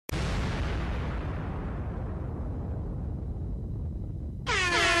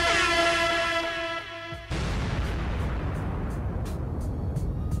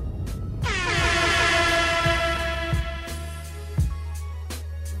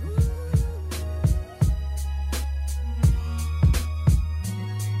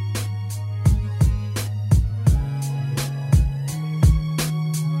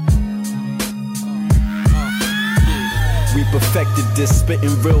perfected this,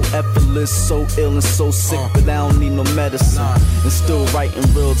 spitting real effortless, so ill and so sick, but I don't need no medicine. And still writing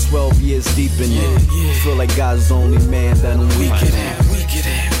real 12 years deep in it. Feel like God's the only man that I'm weak in.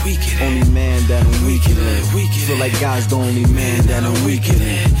 Only man that I'm weak in. Feel like God's the only man that I'm weak in.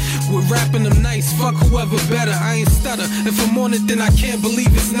 We're rapping them nice, fuck whoever better, I ain't stutter. If I'm on it, then I can't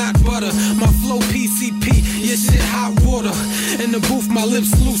believe it's not butter. My flow PCP, yeah shit hot water. In the booth, my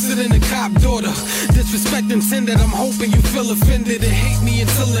lips looser than a cop daughter. Disrespect intended, I'm hoping you feel offended and hate me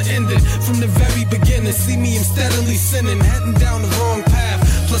until it ended. From the very beginning, see me, I'm steadily sinning, heading down the wrong path.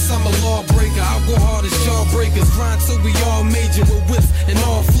 Plus I'm a lawbreaker, I'll go hard as jawbreakers. Grind till we all major with whips and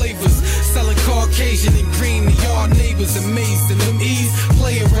all flavors. Selling Caucasian and green to y'all neighbors. Amazing, them E's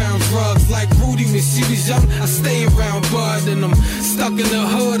play around drugs like Rudy when she was young. I stay around Bud and I'm stuck in the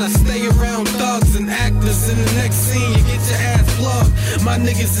hood. I stay around thugs and actors. In the next scene, you get your ass plugged. My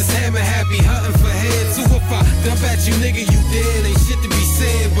niggas is hammer happy, hunting for heads. So if I dump at you, nigga, you dead. Ain't shit to be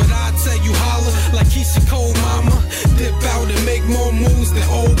said, but I tell you holler like Keisha Cole, mama. Dip out and make more moves than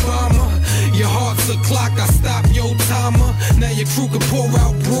Obama. Your heart's a clock, I stop your timer. Now your crew can pour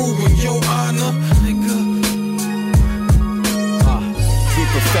out brew in your honor, nigga. We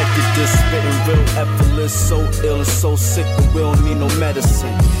perfected this, spitting real effortless, so ill and so sick, but we don't need no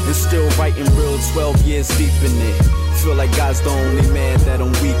medicine. And still writing real 12 years deep in it. Feel like God's the only man that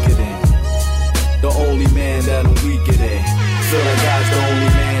I'm weaker than. The only man that I'm weaker than. Feel like God's the only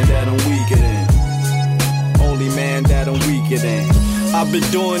man that I'm weaker than. Only man that I'm weaker than. I've been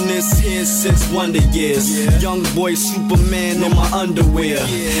doing this here since Wonder Years. Young boy Superman in my underwear.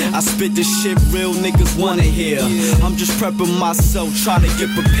 I spit this shit real niggas wanna hear. I'm just prepping myself, trying to get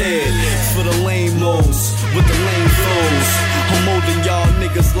prepared for the lame-os with the lame flows. I'm molding y'all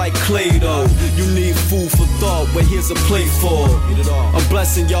niggas like Play-Doh. You need food for thought, but here's a plate for. I'm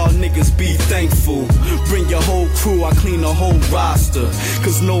blessing y'all niggas, be thankful. Bring your whole crew, I clean the whole roster.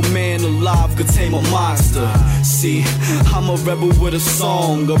 Cause no man alive could tame a monster. See, I'm a rebel with a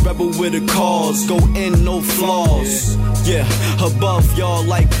song, a rebel with a cause. Go in, no flaws. Yeah, above y'all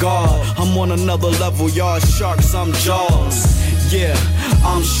like God. I'm on another level, y'all sharks, I'm Jaws. Yeah,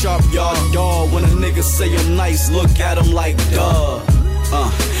 I'm sharp, y'all. When a nigga say I'm nice, look at him like duh.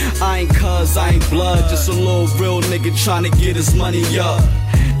 I ain't cuz, I ain't blood. Just a little real nigga trying to get his money up.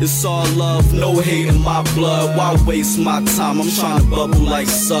 It's all love, no hate in my blood. Why waste my time? I'm trying to bubble like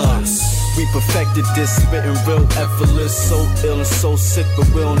suds. We perfected this, spitting real effortless, so ill and so sick, but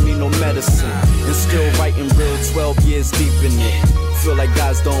we don't need no medicine. And still writing real 12 years deep in it. Feel like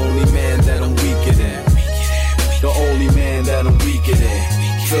God's the only man that I'm weaker than. The only man that I'm weaker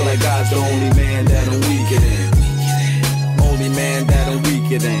than. Feel like God's the only man that I'm weaker than.